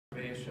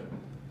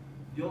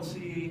you'll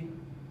see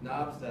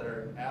knobs that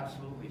are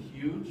absolutely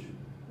huge,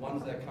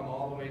 ones that come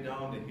all the way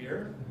down to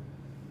here.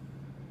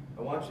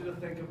 I want you to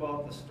think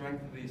about the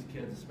strength of these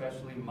kids,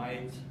 especially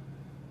mites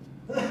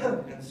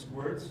and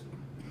squirts.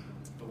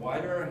 The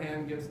wider our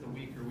hand gets, the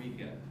weaker we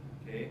get,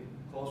 okay?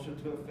 Closer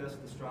to a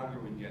fist, the stronger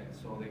we get.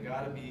 So they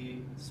gotta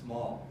be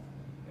small.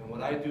 And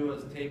what I do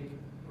is take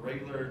a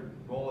regular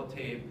roll of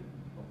tape,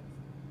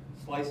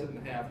 slice it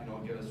in half,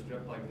 get a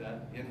strip like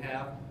that, in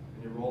half,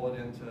 and you roll it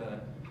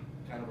into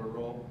kind of a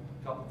roll,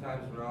 a couple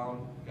times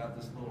around. Got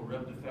this little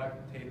ribbed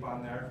effect tape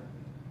on there.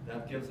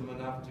 That gives them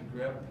enough to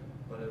grip,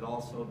 but it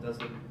also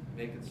doesn't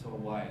make it so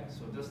wide.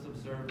 So just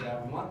observe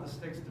that. We want the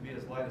sticks to be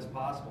as light as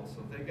possible.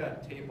 So if they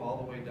got tape all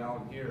the way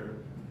down here,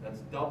 that's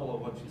double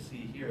of what you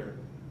see here.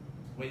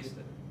 Waste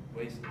it,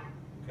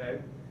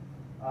 okay?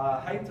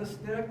 Height of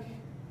stick,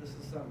 this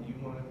is something you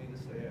wanted me to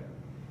say.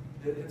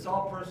 It's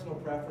all personal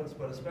preference,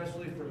 but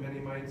especially for mini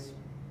mites,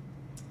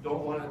 you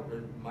don't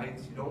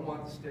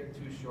want the stick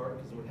too short,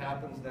 because what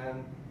happens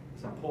then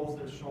is it pulls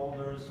their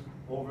shoulders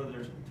over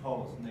their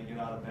toes and they get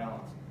out of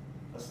balance.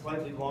 A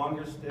slightly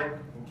longer stick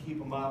will keep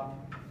them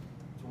up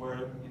to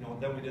where,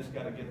 then we just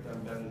got to get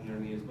them bending their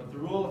knees. But the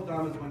rule of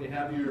thumb is when you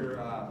have your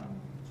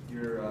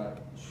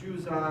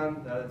shoes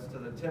on, that it's to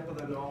the tip of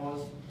the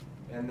nose,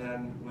 and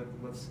then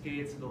with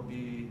skates it'll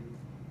be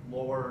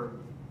lower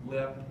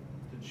lip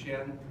to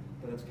chin,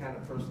 but it's kind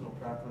of personal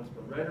preference.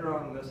 But right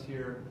around this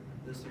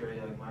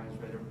area, like mine is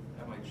right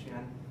at my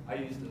chin. I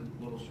used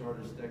a little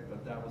shorter stick,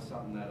 but that was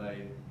something that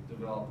I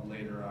developed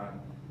later on.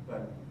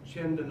 But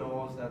chin to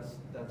nose, that's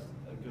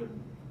a good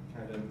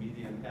kind of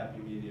medium, happy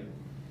medium.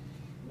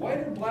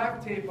 White or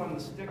black tape on the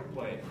stick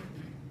blade?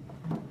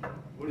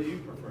 What do you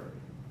prefer?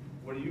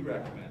 What do you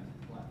recommend?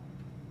 Black.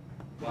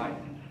 Why?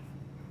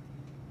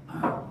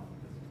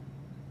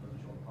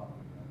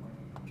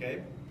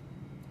 Okay.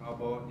 How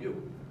about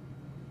you?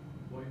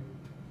 White.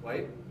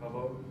 White. How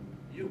about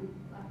you?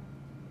 Black.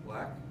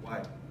 Black.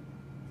 Why?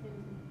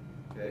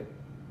 Okay.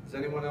 Does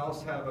anyone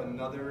else have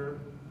another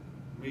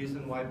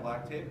reason why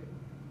black tape?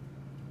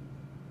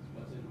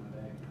 What's in my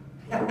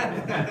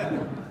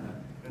bag?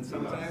 And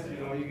sometimes, you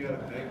got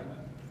a big.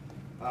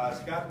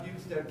 Scott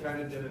Bukestead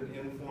kind of did an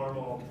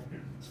informal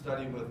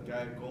study with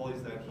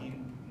goalies that he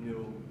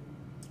knew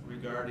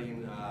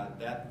regarding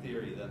that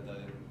theory that the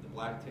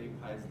black tape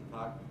hides the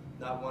puck.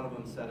 Not one of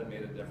them said it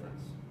made a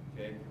difference.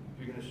 Okay, if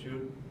you're going to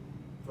shoot,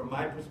 from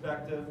my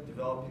perspective,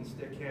 developing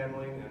stick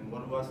handling and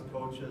what do us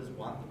coaches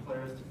want the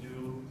players to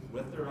do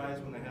with their eyes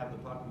when they have the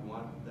puck, we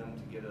want them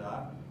to get it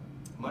off.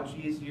 Much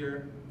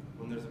easier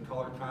when there's a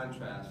color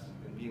contrast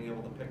and being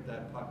able to pick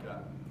that puck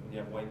up when you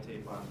have white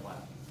tape on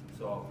black.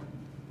 So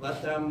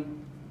let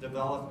them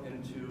develop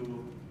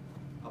into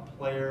a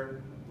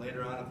player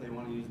later on if they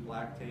want to use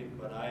black tape,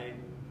 but I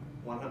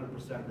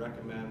 100%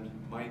 recommend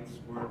mites,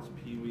 squirts,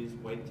 peewees,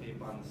 white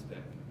tape on the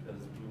stick,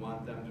 because we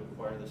want them to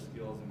acquire the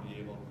skills and be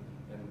able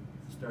and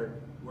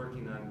start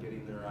working on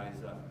getting their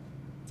eyes up.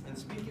 And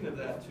speaking of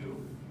that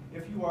too,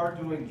 if you are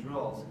doing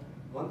drills,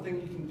 one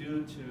thing you can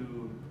do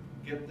to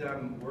get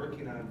them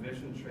working on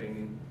vision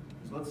training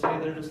is, let's say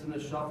they're just in the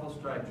shuffle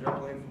stride,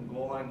 dribbling from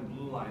goal line to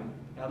blue line,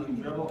 have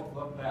them dribble,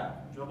 look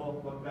back,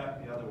 dribble, look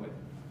back the other way.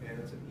 And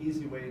it's an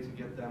easy way to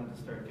get them to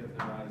start getting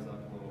their eyes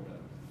up a little bit.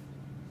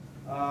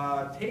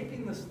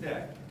 Taping the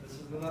stick. This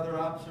is another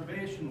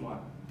observation one.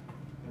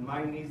 And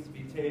mine needs to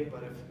be taped,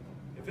 but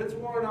if it's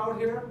worn out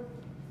here,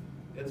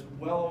 it's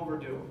well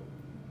overdue.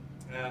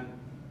 And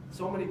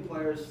so many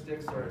players'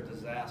 sticks are a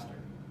disaster,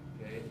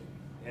 okay?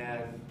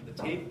 And the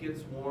tape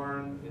gets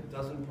worn, it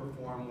doesn't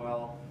perform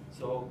well.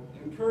 So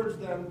encourage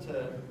them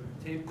to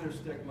tape their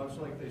stick much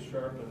like they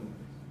sharpen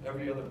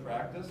every other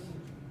practice,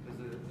 because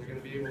they're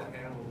going to be able to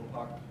handle the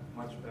puck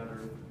much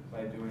better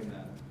by doing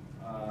that.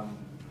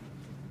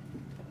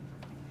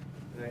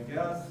 And I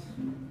guess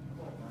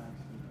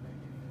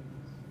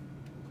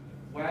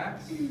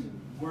wax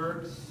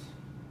works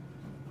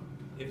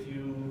if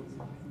you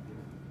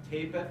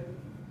tape it,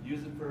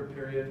 use it for a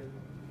period,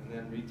 and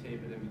then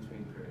retape it in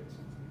between periods,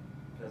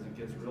 because it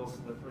gets real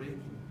slippery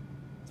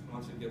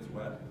once it gets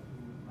wet.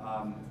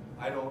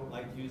 I don't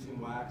like using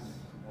wax,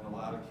 and a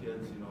lot of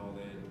kids,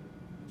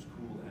 it's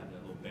cool to have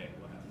that little bag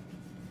left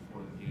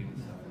before the game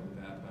and stuff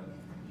like that. But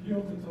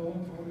heel to toe,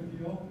 toe to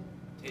heel.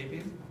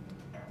 Taping.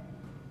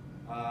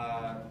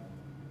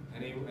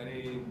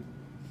 Any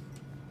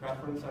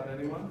preference on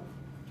anyone?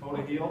 Toe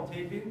to heel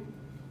taping?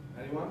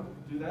 Anyone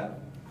do that?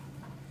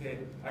 Okay,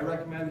 I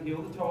recommend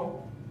heel to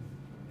toe.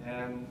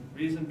 And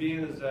reason being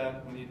is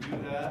that when you do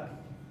that,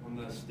 when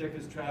the stick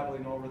is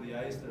traveling over the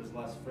ice, there's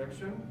less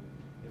friction.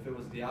 If it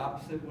was the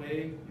opposite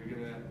way, you're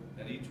gonna,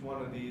 at each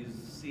one of these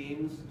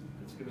seams,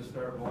 it's gonna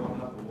start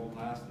rolling up, it won't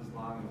last as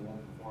long, and it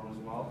won't perform as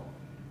well.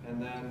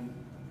 And then,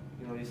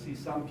 you see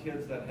some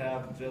kids that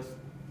have just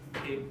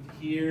taped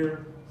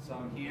here,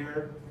 some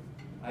here.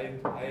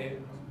 I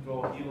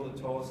go heel to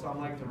toe. Some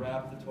like to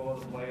wrap the toe of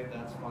the blade,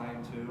 that's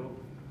fine too.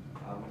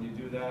 When you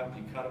do that,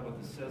 you cut it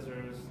with the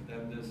scissors,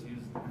 then just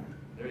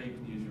there you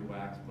can use your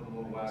wax. Put a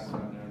little wax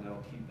on there and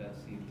that'll keep that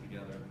seam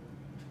together.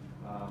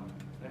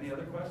 Any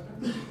other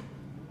questions?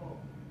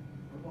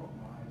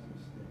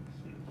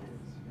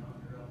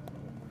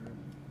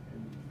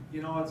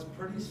 You know, it's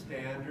pretty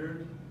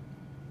standard,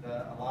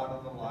 a lot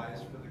of the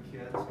lies for the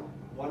kids.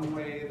 One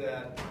way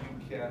that you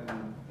can,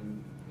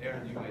 and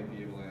Aaron, you might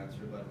be able to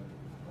answer, but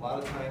a lot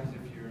of times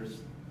if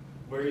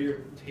where your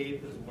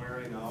tape is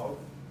wearing out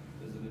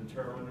is a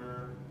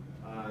determiner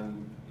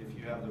on if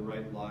you have the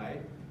right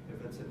lie.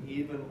 If it's an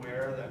even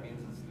wear, that means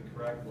it's the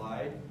correct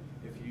lie.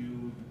 If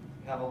you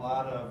have a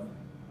lot of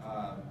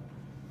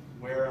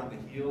wear on the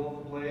heel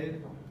of the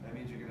blade, that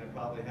means you're going to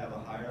probably have a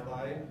higher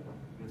lie.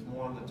 If it's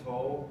more on the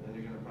toe, then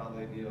you're going to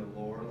probably need a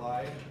lower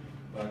lie.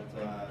 But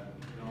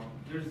you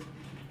know,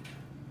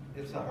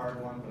 it's a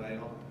hard one, but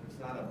it's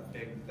not a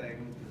big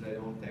thing because I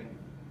don't think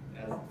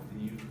as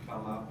the youth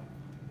come up,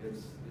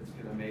 it's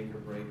going to make or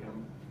break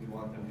them. We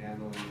want them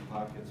handling the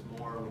puck. It's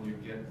more when you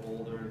get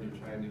older and you're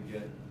trying to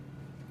get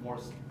more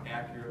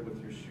accurate with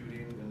your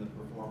shooting and the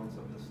performance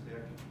of the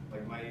stick.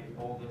 Like my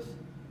oldest,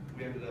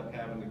 we ended up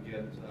having to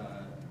get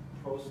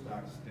pro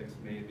stock sticks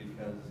made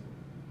because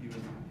he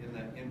was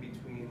in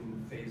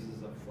between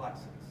phases of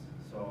flexes.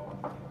 So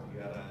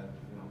you gotta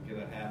get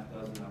a half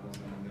dozen of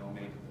them and they'll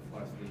make the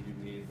flex that you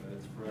need, but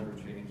it's forever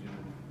changing.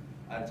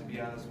 To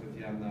be honest with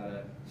you, I'm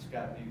not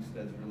Scott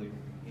Bukestad's really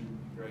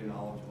very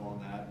knowledgeable on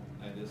that.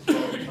 I just tell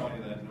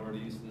you that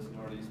this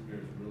Northeast beer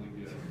is really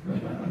good.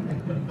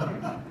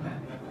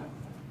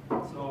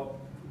 So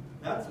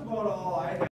that's about all I have.